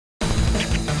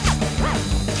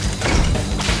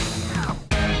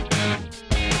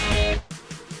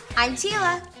I'm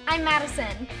Tila. I'm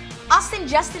Madison. Austin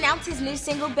just announced his new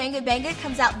single, Banga Banga,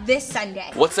 comes out this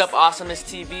Sunday. What's up, Awesomeness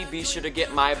TV? Be sure to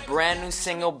get my brand new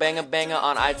single, Banga Banga,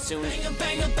 on iTunes.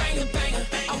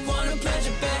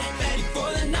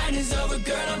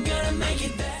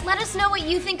 Let us know what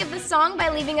you think of the song by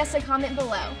leaving us a comment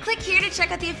below. Click here to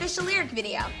check out the official lyric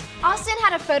video. Austin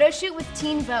had a photo shoot with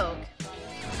Teen Vogue.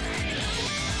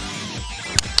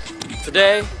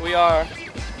 Today, we are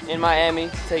in Miami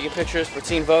taking pictures for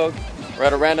Teen Vogue. We're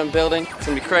at a random building. It's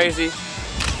gonna be crazy.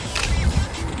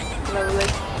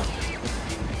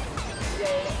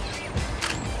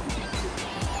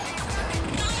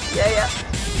 Yeah.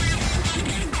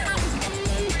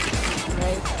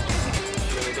 Right.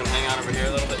 We can hang out over here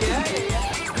a little bit. Yeah.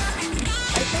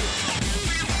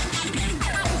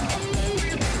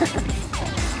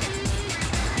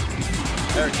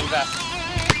 Everything fast.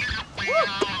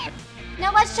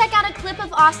 Now let's check out a clip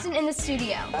of Austin in the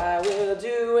studio. I will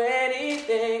do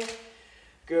anything.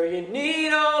 Girl, you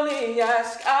need only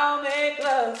ask. I'll make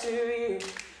love to you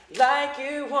like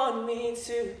you want me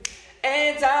to.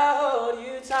 And I'll hold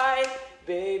you tight,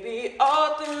 baby,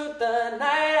 all through the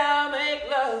night. I'll make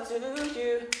love to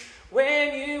you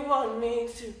when you want me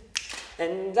to.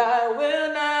 And I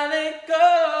will not let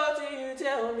go till you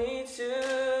tell me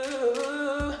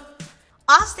to.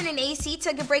 Austin and AC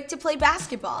took a break to play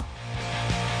basketball.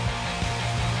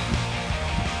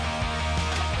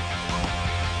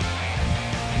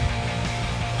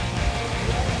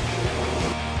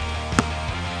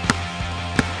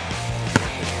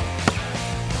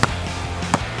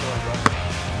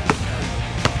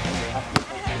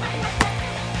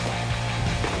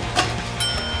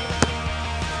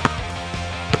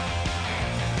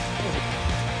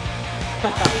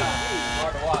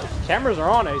 Hard to watch. Cameras are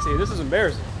on, AC. This is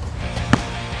embarrassing.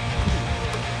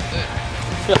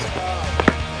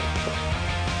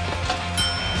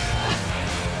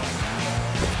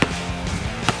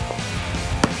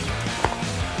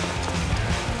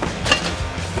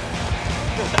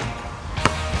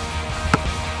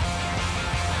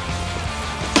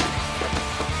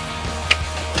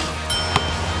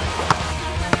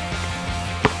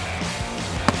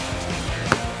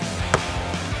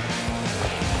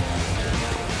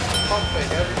 Pump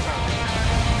it every time.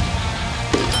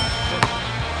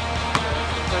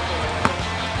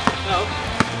 No.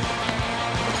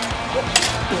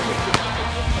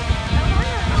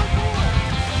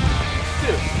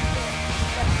 Two.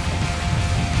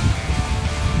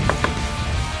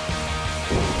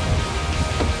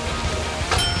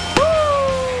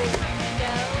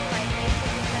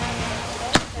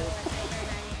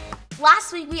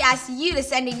 Last week we asked you to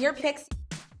send in your pics.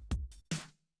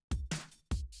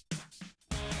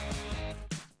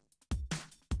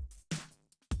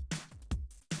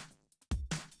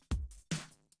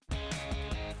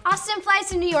 Austin flies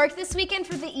to New York this weekend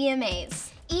for the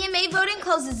EMAs. EMA voting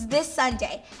closes this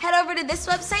Sunday. Head over to this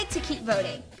website to keep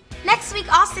voting. Next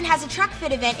week, Austin has a truck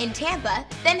fit event in Tampa,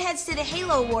 then heads to the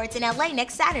Halo Awards in LA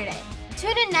next Saturday.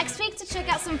 Tune in next week to check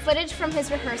out some footage from his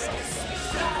rehearsals.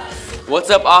 What's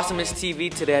up, Awesomeness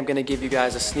TV? Today I'm gonna give you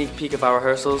guys a sneak peek of our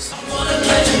rehearsals.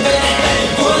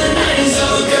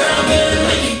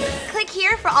 Click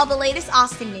here for all the latest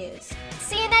Austin news.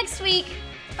 See you next week.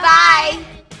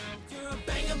 Bye!